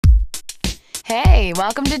Hey,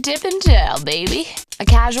 welcome to Dip and Chill, baby. A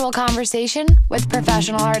casual conversation with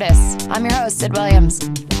professional artists. I'm your host, Sid Williams.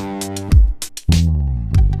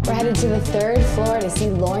 We're headed to the third floor to see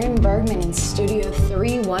Lauren Bergman in Studio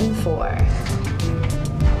 314.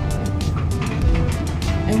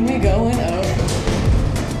 And we going out.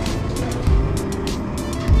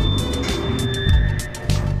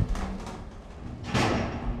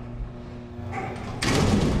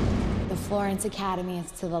 The Florence Academy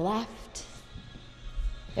is to the left.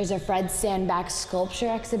 There's a Fred Sandback sculpture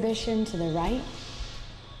exhibition to the right.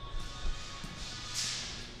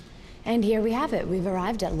 And here we have it. We've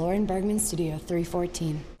arrived at Lauren Bergman Studio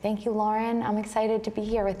 314. Thank you, Lauren. I'm excited to be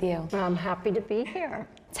here with you. I'm happy to be here.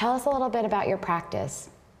 Tell us a little bit about your practice.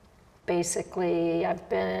 Basically, I've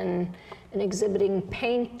been an exhibiting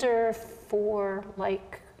painter for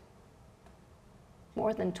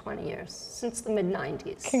more than 20 years, since the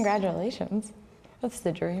mid-90s. Congratulations. That's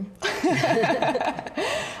the dream.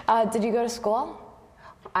 Did you go to school?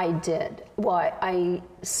 I did. Well, I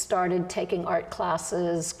started taking art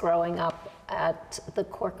classes growing up at the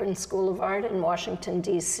Corcoran School of Art in Washington,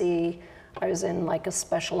 D.C. I was in a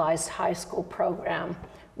specialized high school program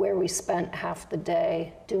where we spent half the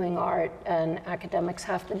day doing art and academics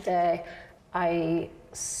half the day. I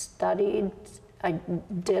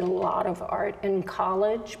did a lot of art in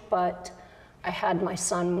college, but I had my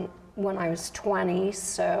son when I was 20,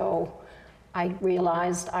 so I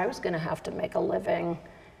realized I was going to have to make a living.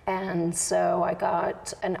 And so I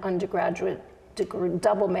got an undergraduate degree,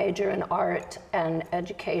 double major in art and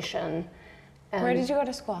education. And where did you go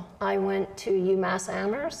to school? I went to UMass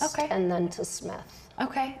Amherst, Okay. and then to Smith.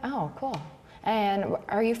 Okay. Oh, cool. And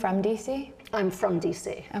are you from DC? I'm from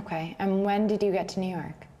DC. Okay. And when did you get to New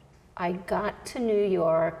York? I got to New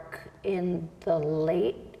York in the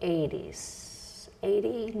late 80s,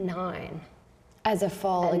 89. As a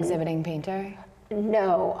full exhibiting painter?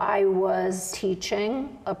 No, I was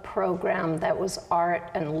teaching a program that was art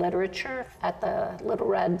and literature at the Little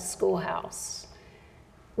Red Schoolhouse,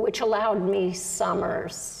 which allowed me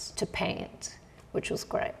summers to paint, which was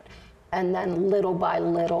great. And then little by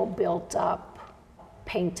little built up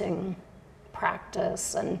painting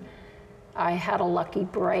practice. And I had a lucky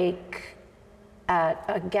break at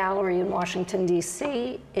a gallery in Washington,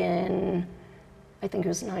 D.C. in, I think it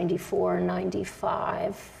was 94,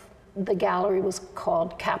 95. The gallery was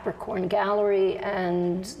called Capricorn Gallery,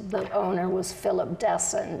 and the owner was Philip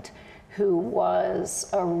Descent, who was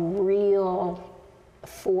a real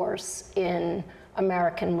force in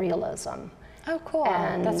American realism. Oh, cool.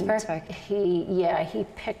 And that's perfect. He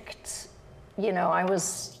picked, I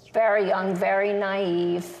was very young, very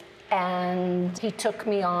naive, and he took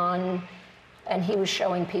me on, and he was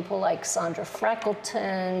showing people like Sandra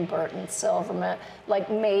Freckleton, Burton Silverman,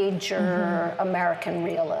 major American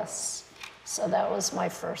realists. So that was my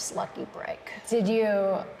first lucky break. Did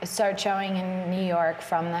you start showing in New York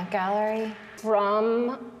from that gallery?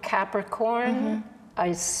 From Capricorn,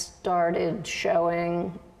 I started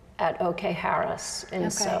showing at OK Harris in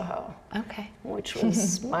Soho, which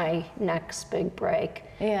was my next big break.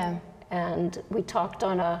 Yeah. And we talked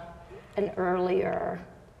on an earlier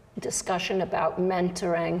discussion about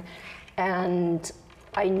mentoring, and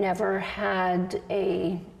I never had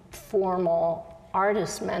a formal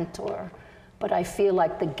artist mentor, but I feel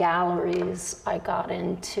like the galleries I got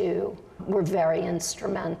into were very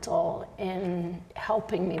instrumental in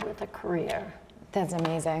helping me with a career. That's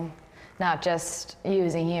amazing. Not just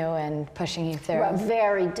using you and pushing you through. Well,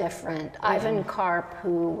 very different. Ivan Karp,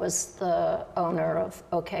 who was the owner of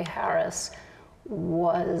OK Harris,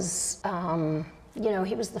 was,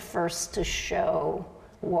 he was the first to show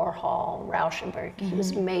Warhol, Rauschenberg. He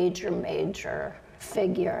was major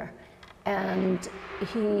figure. And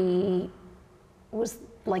he was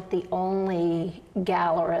the only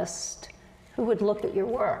gallerist who would look at your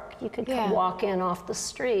work. You could walk in off the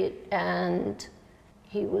street and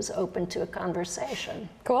he was open to a conversation.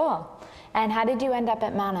 Cool. And how did you end up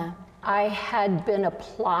at MoNA? I had been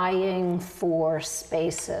applying for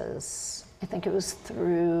spaces. I think it was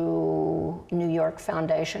through New York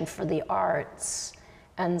Foundation for the Arts,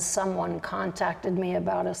 and someone contacted me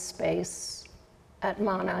about a space at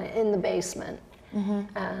MoNA in the basement.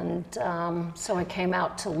 And so I came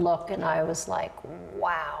out to look, and I was like,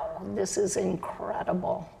 wow, this is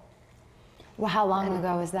incredible. Well, how long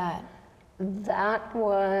ago was that? That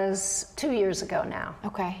was 2 years ago now.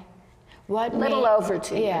 Okay. Little over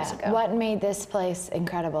 2 years ago. What made this place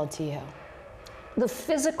incredible to you? The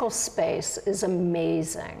physical space is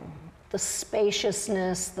amazing. The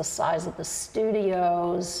spaciousness, the size of the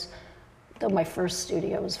studios, though my first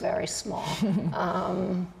studio was very small.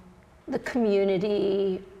 The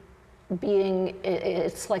community,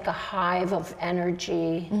 it's like a hive of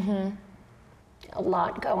energy, a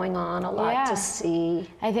lot going on, a lot to see.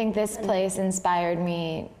 I think this place inspired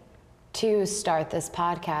me to start this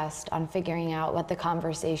podcast on figuring out what the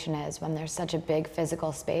conversation is when there's such a big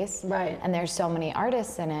physical space. Right. And there's so many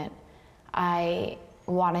artists in it. I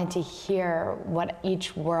wanted to hear what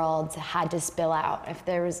each world had to spill out.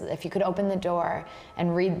 If you could open the door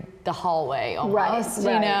and read the hallway almost,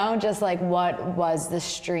 right. you know, just like what was the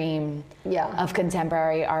stream of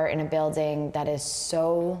contemporary art in a building that is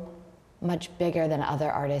so much bigger than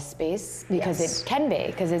other artists' space, because it can be,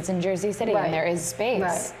 because it's in Jersey City and there is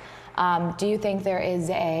space. Right. Do you think there is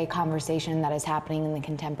a conversation that is happening in the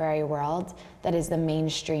contemporary world that is the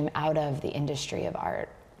mainstream out of the industry of art?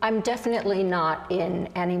 I'm definitely not in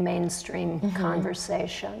any mainstream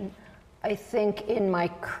conversation. I think in my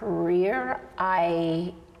career,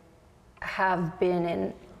 I have been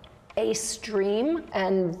in a stream,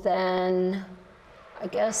 and then I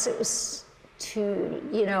guess it was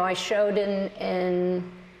I showed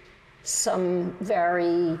in some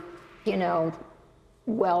very,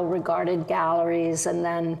 well-regarded galleries, and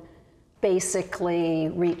then basically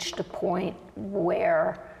reached a point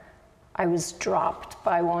where I was dropped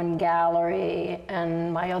by one gallery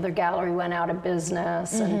and my other gallery went out of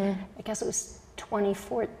business. And I guess it was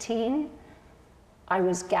 2014, I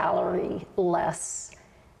was gallery-less,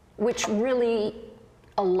 which really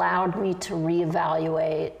allowed me to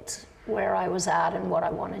reevaluate where I was at and what I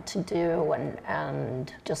wanted to do,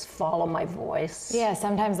 and just follow my voice. Yeah,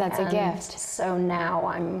 sometimes that's a gift. So now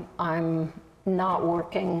I'm not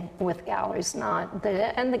working with galleries,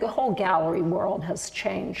 and the whole gallery world has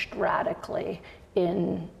changed radically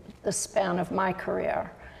in the span of my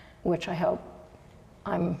career, which I hope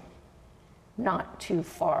I'm not too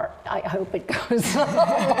far. I hope it goes a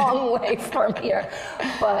long way from here,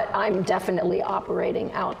 but I'm definitely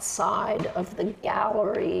operating outside of the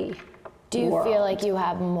gallery. Do you world. feel like you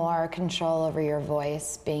have more control over your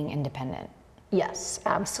voice being independent? Yes,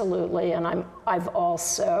 absolutely. And I've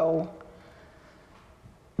also,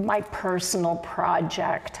 my personal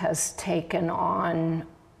project has taken on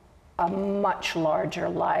a much larger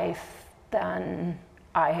life than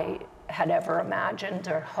I had ever imagined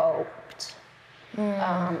or hoped.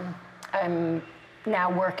 I'm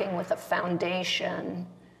now working with a foundation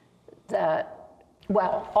that,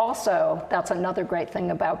 also, that's another great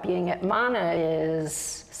thing about being at MANA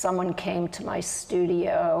is someone came to my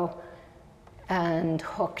studio and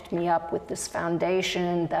hooked me up with this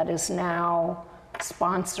foundation that is now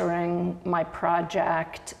sponsoring my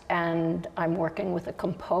project, and I'm working with a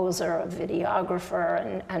composer, a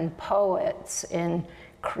videographer, and poets in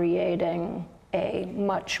creating a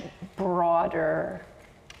much broader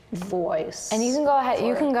voice. And you can go ahead,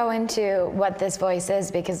 you can go into what this voice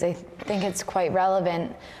is, because I think it's quite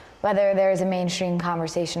relevant, whether there's a mainstream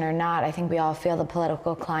conversation or not. I think we all feel the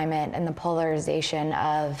political climate and the polarization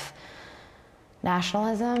of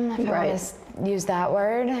nationalism, if I want to use that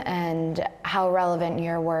word, and how relevant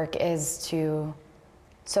your work is to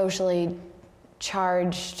socially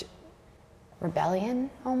charged rebellion,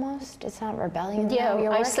 almost. It's not rebellion. Yeah,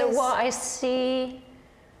 your work I see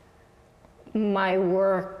my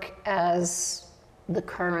work as the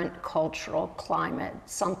current cultural climate,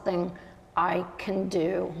 something I can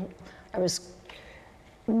do. I was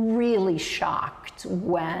really shocked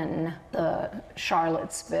when the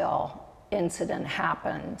Charlottesville incident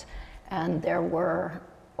happened, and there were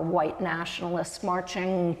white nationalists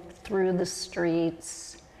marching through the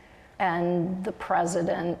streets, and the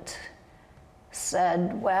president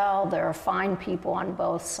said, well, there are fine people on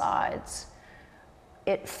both sides.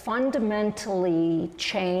 It fundamentally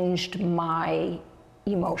changed my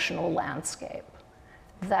emotional landscape.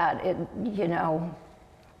 That it,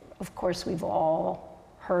 of course we've all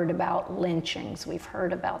heard about lynchings, we've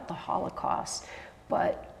heard about the Holocaust,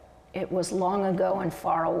 but it was long ago and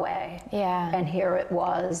far away. Yeah. And here it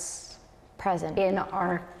was present in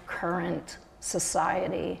our current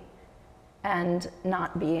society and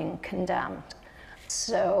not being condemned.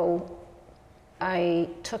 So I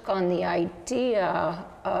took on the idea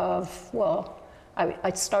of,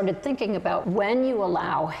 I started thinking about when you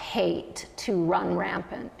allow hate to run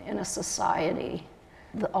rampant in a society,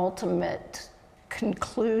 the ultimate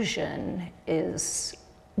conclusion is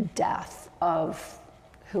death of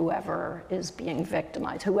whoever is being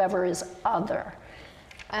victimized, whoever is other.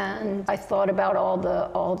 And I thought about all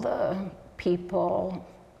the people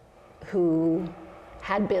who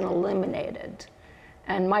had been eliminated.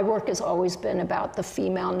 And my work has always been about the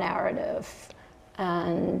female narrative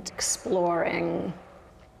and exploring,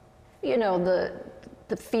 the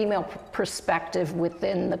the female perspective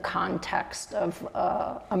within the context of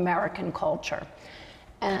American culture.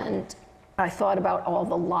 And I thought about all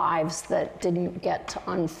the lives that didn't get to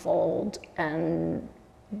unfold and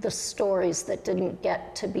the stories that didn't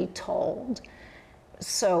get to be told.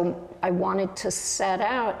 So I wanted to set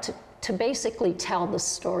out to basically tell the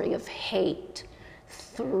story of hate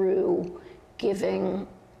through giving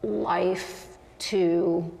life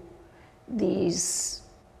to these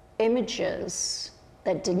images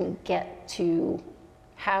that didn't get to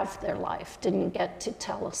have their life, didn't get to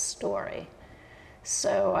tell a story.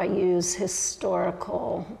 So I use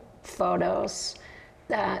historical photos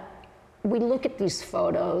that we look at these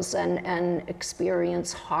photos and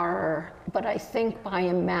experience horror, but I think by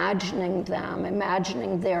imagining them,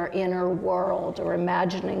 imagining their inner world, or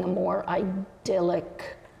imagining a more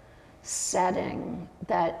idyllic setting,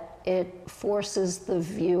 that it forces the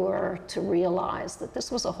viewer to realize that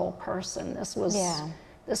this was a whole person. This was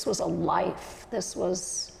a life. This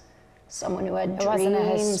was someone who had dreams, wasn't a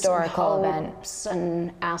historical and event. hopes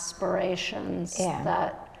and aspirations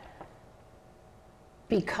that,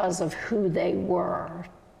 because of who they were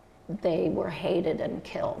hated and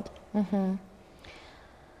killed.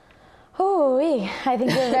 Ooh, I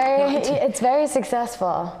think you're very, it's very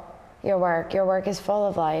successful, your work. Your work is full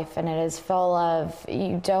of life, and it is full of,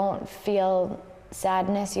 you don't feel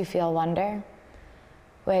sadness, you feel wonder,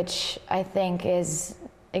 which I think is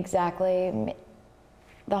exactly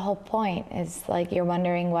the whole point, is like you're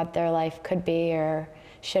wondering what their life could be or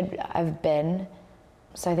should have been.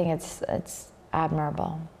 So I think it's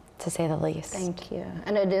admirable, to say the least. Thank you.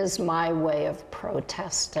 And it is my way of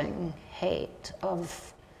protesting hate,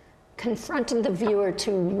 of confronting the viewer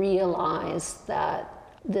to realize that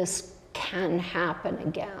this can happen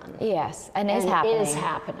again. Yes, and is happening. Is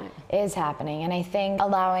happening. Is happening. And I think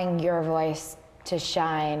allowing your voice to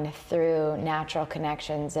shine through natural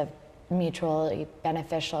connections of mutually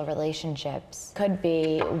beneficial relationships could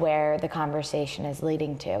be where the conversation is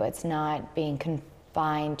leading to. It's not being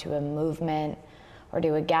confined to a movement or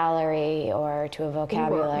to a gallery or to a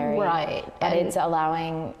vocabulary. Right. But it's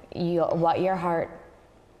allowing you what your heart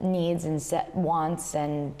needs and wants,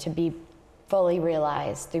 and to be fully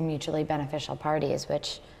realized through mutually beneficial parties,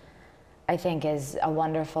 which I think is a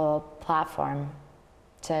wonderful platform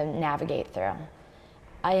to navigate through.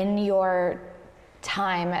 In your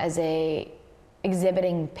time as a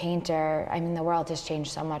exhibiting painter, I mean, the world has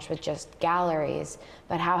changed so much with just galleries,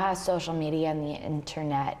 but how has social media and the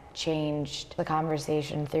internet changed the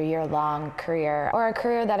conversation through your long career, or a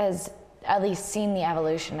career that has at least seen the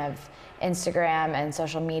evolution of Instagram and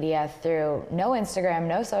social media through no Instagram,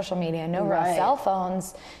 no social media, no real cell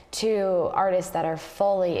phones, to artists that are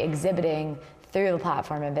fully exhibiting through the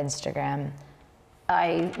platform of Instagram?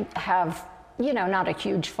 I have, not a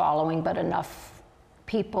huge following, but enough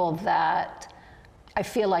people that I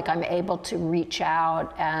feel like I'm able to reach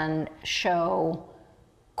out and show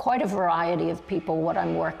quite a variety of people what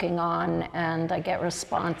I'm working on, and I get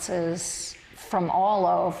responses from all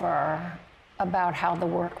over about how the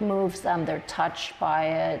work moves them. They're touched by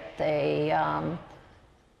it. They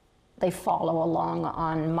follow along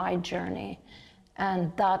on my journey,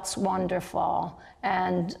 and that's wonderful.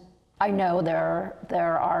 And I know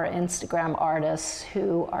there are Instagram artists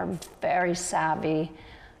who are very savvy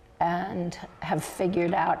and have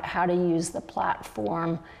figured out how to use the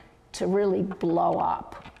platform to really blow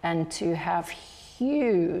up and to have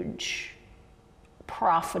huge,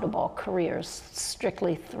 profitable careers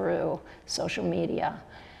strictly through social media.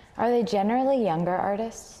 Are they generally younger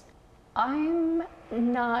artists? I'm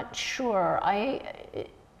not sure.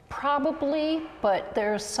 Probably, but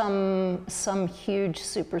there's some huge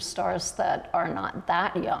superstars that are not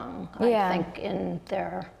that young. I think in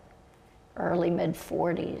their early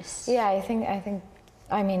mid-40s. Yeah, I think.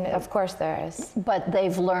 I mean, of course there is. But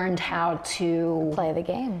they've learned how to Play the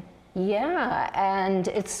game. Yeah, and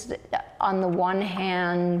it's, on the one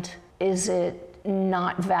hand, is it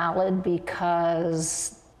not valid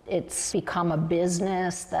because it's become a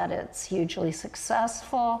business, that it's hugely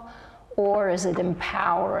successful, or is it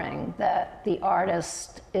empowering that the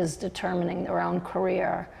artist is determining their own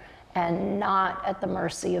career and not at the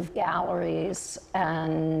mercy of galleries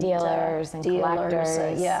and dealers and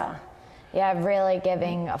collectors? Yeah, really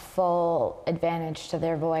giving a full advantage to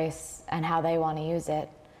their voice and how they want to use it,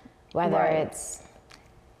 whether it's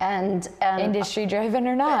and industry driven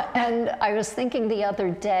or not. And I was thinking the other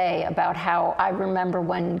day about how I remember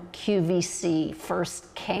when QVC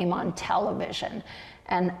first came on television,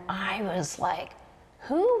 and I was like,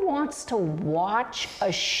 who wants to watch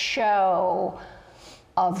a show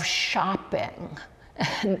of shopping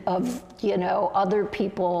and of, other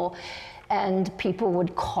people? And people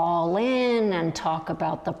would call in and talk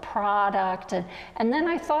about the product. And then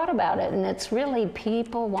I thought about it, and it's really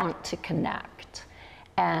people want to connect.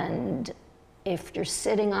 And if you're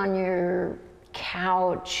sitting on your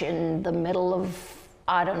couch in the middle of,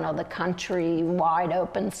 I don't know, the country, wide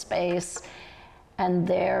open space, and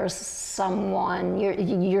there's someone,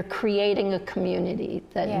 you're creating a community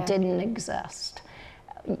that didn't exist.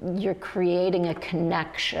 You're creating a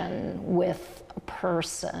connection with a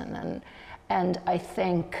person. And I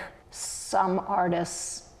think some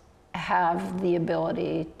artists have the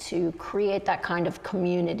ability to create that kind of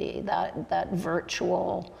community, that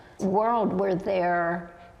virtual world where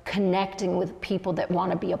they're connecting with people that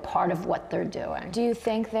want to be a part of what they're doing. Do you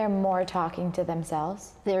think they're more talking to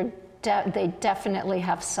themselves? They definitely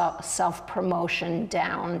have self-promotion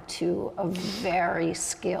down to a very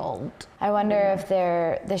skilled. I wonder if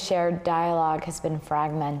the shared dialogue has been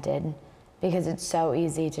fragmented because it's so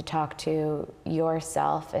easy to talk to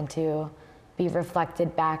yourself and to be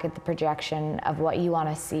reflected back at the projection of what you want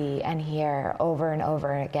to see and hear over and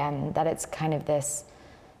over again, that it's kind of this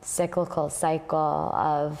cyclical cycle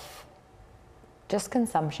of just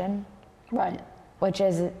consumption. Right. Which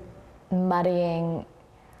is muddying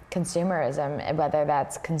consumerism, whether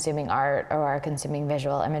that's consuming art or consuming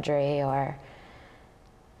visual imagery, or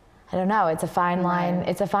I don't know, it's a fine line.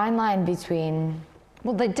 It's a fine line between.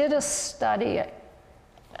 Well, they did a study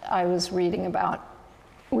I was reading about,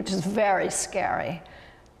 which is very scary,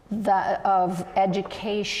 that of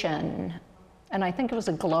education, and I think it was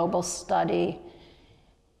a global study,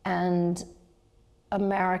 and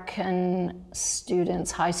American students,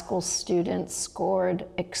 high school students, scored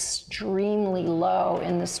extremely low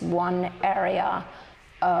in this one area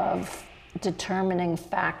of determining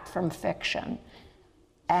fact from fiction.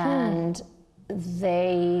 And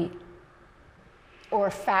or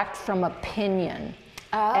fact from opinion.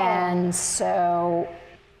 And so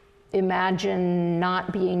imagine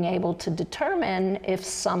not being able to determine if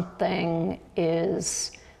something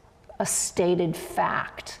is a stated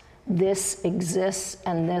fact. This exists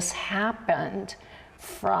and this happened,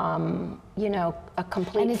 from, a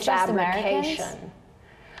complete And it's just fabrication.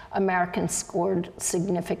 Americans scored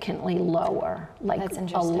significantly lower, like That's a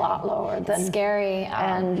interesting. lot lower than. It's scary.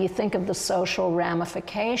 And you think of the social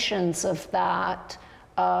ramifications of that,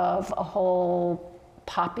 of a whole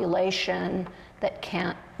population that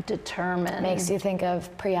can't determine. Makes you think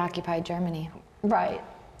of preoccupied Germany. Right.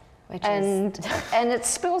 Which and it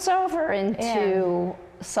spills over into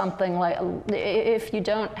something like, if you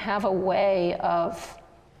don't have a way of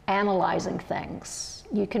analyzing things,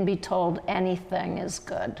 you can be told anything is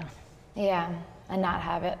good. Yeah, and not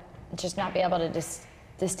have it, just not be able to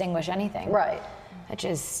distinguish anything. Right. Which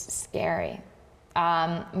is scary.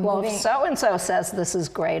 Well, if so-and-so says this is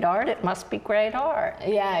great art, it must be great art.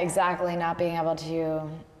 Yeah, exactly. Not being able to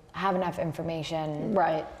have enough information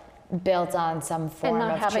Right. built on some form And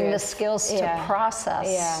not of having the truth. skills to process.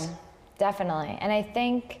 Yeah, definitely. And I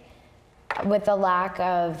think with the lack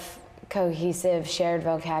of cohesive shared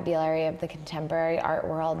vocabulary of the contemporary art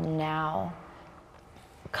world now,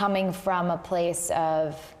 coming from a place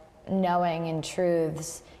of knowing and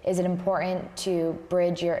truths, is it important to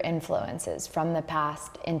bridge your influences from the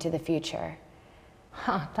past into the future?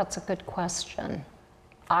 That's a good question.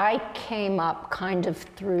 I came up kind of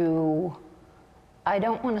through, I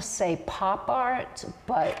don't want to say pop art,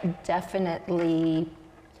 but definitely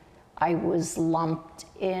I was lumped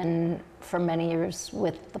in for many years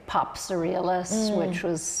with the pop surrealists, which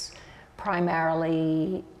was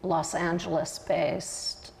primarily Los Angeles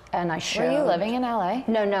based. And I showed. Were you living in LA?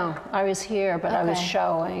 No, I was here, but I was Okay.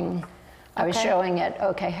 showing. I was Okay. showing at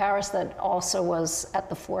OK Harris, that also was at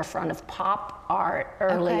the forefront of pop art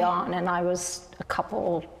early Okay. on, and I was a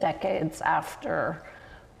couple decades after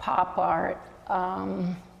pop art,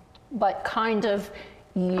 but kind of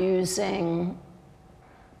using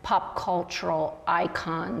pop cultural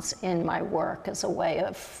icons in my work as a way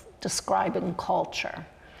of describing culture,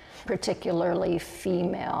 particularly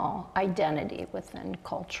female identity within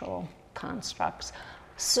cultural constructs.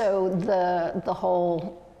 So the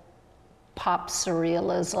whole pop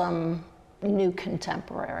surrealism, new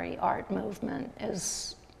contemporary art movement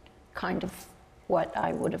is kind of what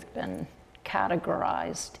I would have been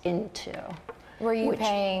categorized into. Were you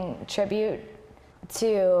paying tribute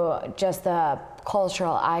to just the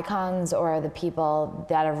cultural icons or the people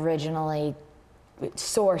that originally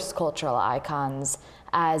sourced cultural icons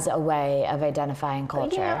as a way of identifying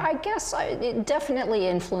culture? Yeah, I guess it definitely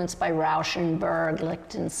influenced by Rauschenberg,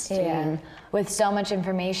 Lichtenstein. With so much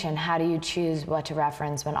information, how do you choose what to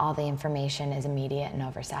reference when all the information is immediate and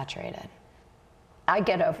oversaturated? I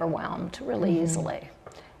get overwhelmed really easily.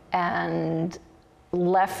 and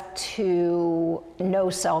left to no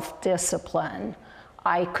self-discipline,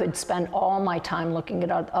 I could spend all my time looking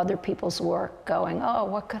at other people's work going, oh,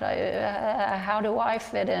 what could how do I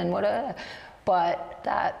fit in? But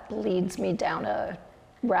that leads me down a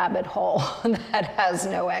rabbit hole that has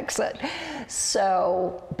no exit.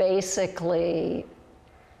 So basically,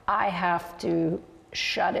 I have to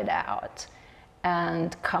shut it out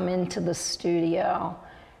and come into the studio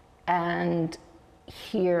and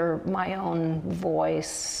hear my own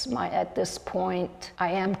voice. At this point,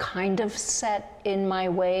 I am kind of set in my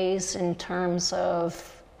ways in terms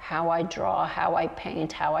of how I draw, how I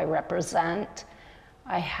paint, how I represent.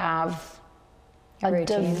 I have a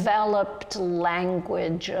developed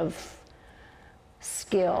language of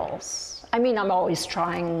skills. I mean, I'm always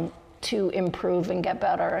trying to improve and get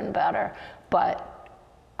better and better, but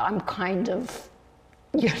I'm kind of,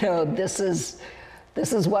 this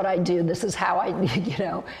is what I do, this is how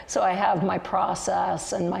I, so I have my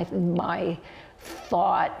process and my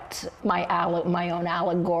thought, my own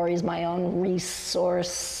allegories, my own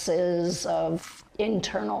resources of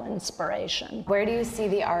internal inspiration. Where do you see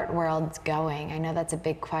the art world going? I know that's a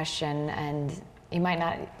big question, and you might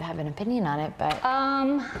not have an opinion on it, but...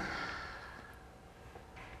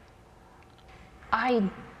 I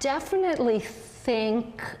definitely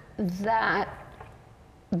think that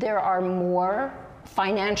there are more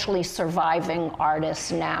financially surviving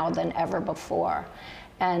artists now than ever before.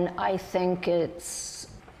 And I think it's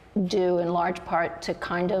due in large part to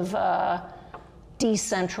kind of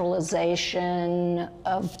decentralization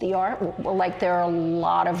of the art. Like, there are a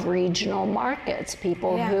lot of regional markets,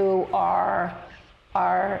 people who are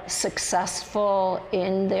successful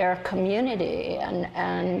in their community,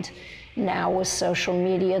 and now with social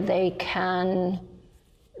media they can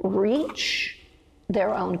reach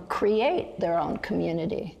create their own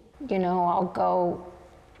community. I'll go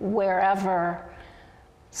wherever,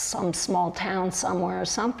 some small town somewhere or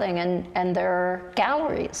something, and there are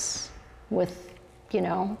galleries with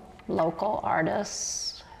local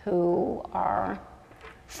artists who are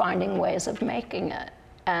finding ways of making it.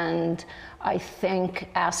 And I think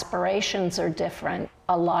aspirations are different.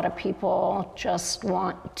 A lot of people just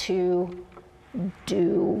want to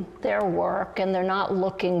do their work, and they're not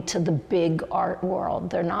looking to the big art world.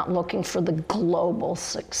 They're not looking for the global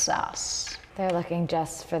success. They're looking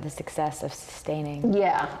just for the success of sustaining.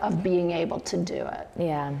 Yeah, of being able to do it.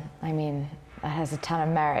 Yeah, I mean, that has a ton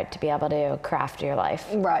of merit to be able to craft your life.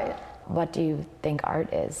 Right. What do you think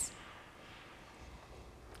art is?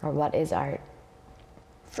 Or what is art?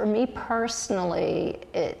 For me personally,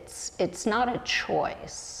 it's not a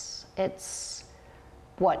choice. It's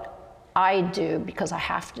what I do because I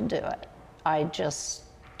have to do it. I just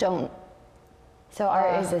don't. So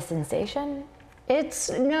art is a sensation?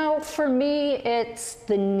 No, for me, it's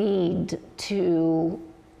the need to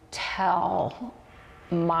tell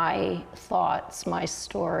my thoughts, my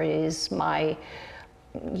stories, a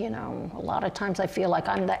lot of times I feel like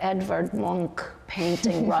I'm the Edvard Munch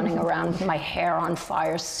painting, running around with my hair on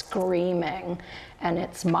fire, screaming, and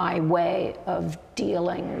it's my way of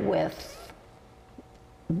dealing with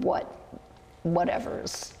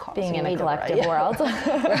whatever's causing being in me a to collective world.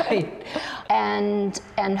 Right. And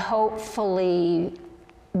hopefully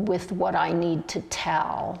with what I need to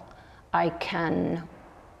tell, I can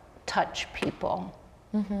touch people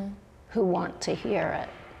who want to hear it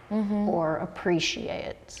or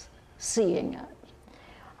appreciate seeing it.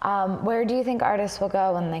 Where do you think artists will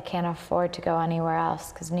go when they can't afford to go anywhere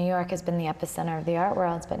else? Because New York has been the epicenter of the art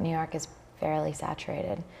world, but New York is fairly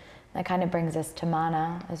saturated. That kind of brings us to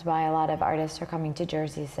Mana, is why a lot of artists are coming to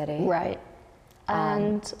Jersey City. Right.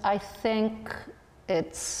 And I think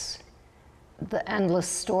it's the endless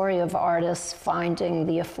story of artists finding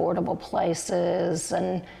the affordable places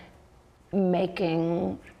and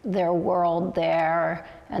making their world there,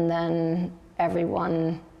 and then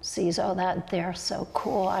everyone sees, oh, that they're so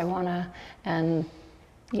cool, I wanna, and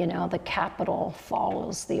the capital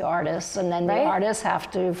follows the artists, and then the artists have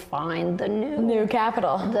to find the new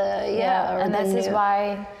capital. And this is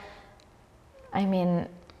why, I mean,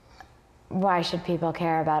 why should people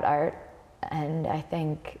care about art? And I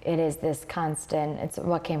think it is this constant, it's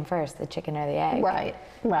what came first, the chicken or the egg?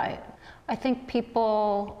 Right. I think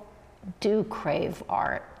people do crave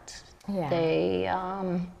art. Yeah. They,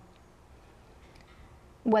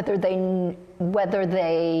 whether they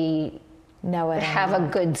know it have a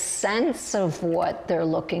good sense of what they're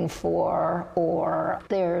looking for, or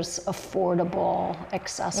there's affordable,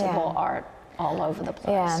 accessible art all over the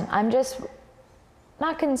place. Yeah, I'm just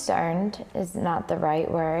not concerned is not the right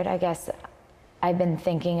word. I guess I've been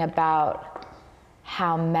thinking about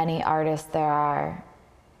how many artists there are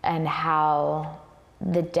and how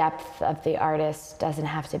the depth of the artist doesn't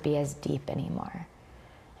have to be as deep anymore,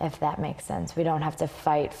 if that makes sense. We don't have to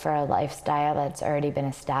fight for a lifestyle that's already been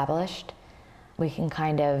established. We can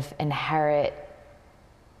kind of inherit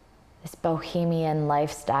this bohemian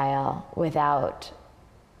lifestyle without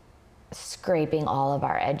scraping all of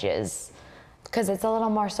our edges, because it's a little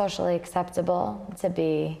more socially acceptable to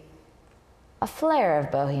be a flair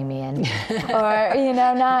of bohemian, or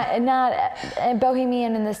not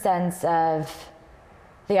bohemian in the sense of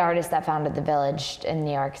the artist that founded the Village in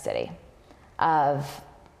New York City, of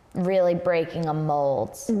really breaking a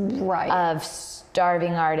mold, Right. of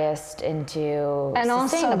starving artist into And also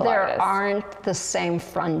sustainable there artist. aren't the same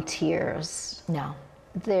frontiers. No.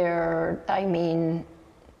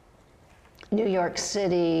 New York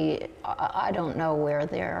City, I don't know where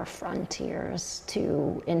there are frontiers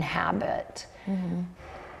to inhabit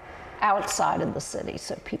outside of the city,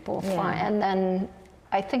 so people find, and then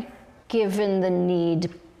I think given the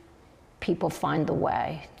need, people find the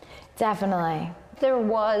way. Definitely. There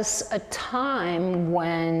was a time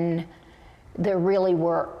when there really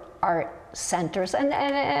were art centers, and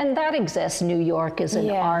that exists. New York is an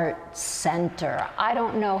Yeah. art center. I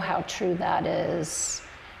don't know how true that is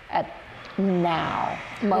at now.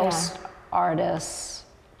 Most artists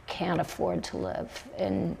can't afford to live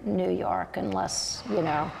in New York unless,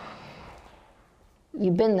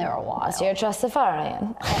 you've been there a while. So you're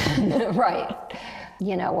Trustafarian. Right.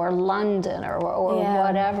 Or London or Yeah.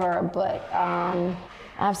 whatever, but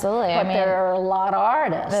Absolutely. there are a lot of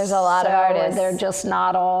artists. There's a lot of artists. They're just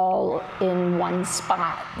not all in one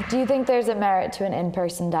spot. Do you think there's a merit to an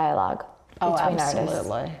in-person dialogue between artists?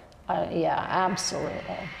 Absolutely. Yeah,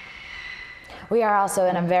 absolutely. We are also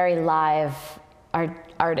in a very live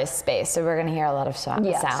artist space, so we're going to hear a lot of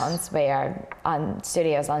Yes. sounds. We are on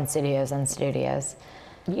studios, on studios, on studios.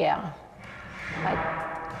 Yeah.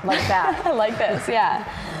 Like that. Like this, yeah.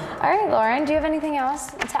 All right, Lauren, do you have anything else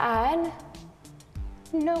to add?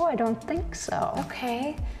 No, I don't think so.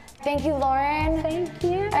 Okay. Thank you, Lauren. Thank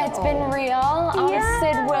you. It's been real. I'm Yeah.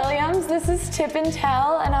 Sid Williams. This is Tip and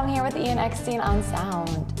Tell, and I'm here with Ian Eckstein on sound.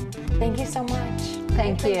 Thank you so much.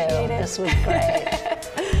 Thank you. Appreciate it. This was great.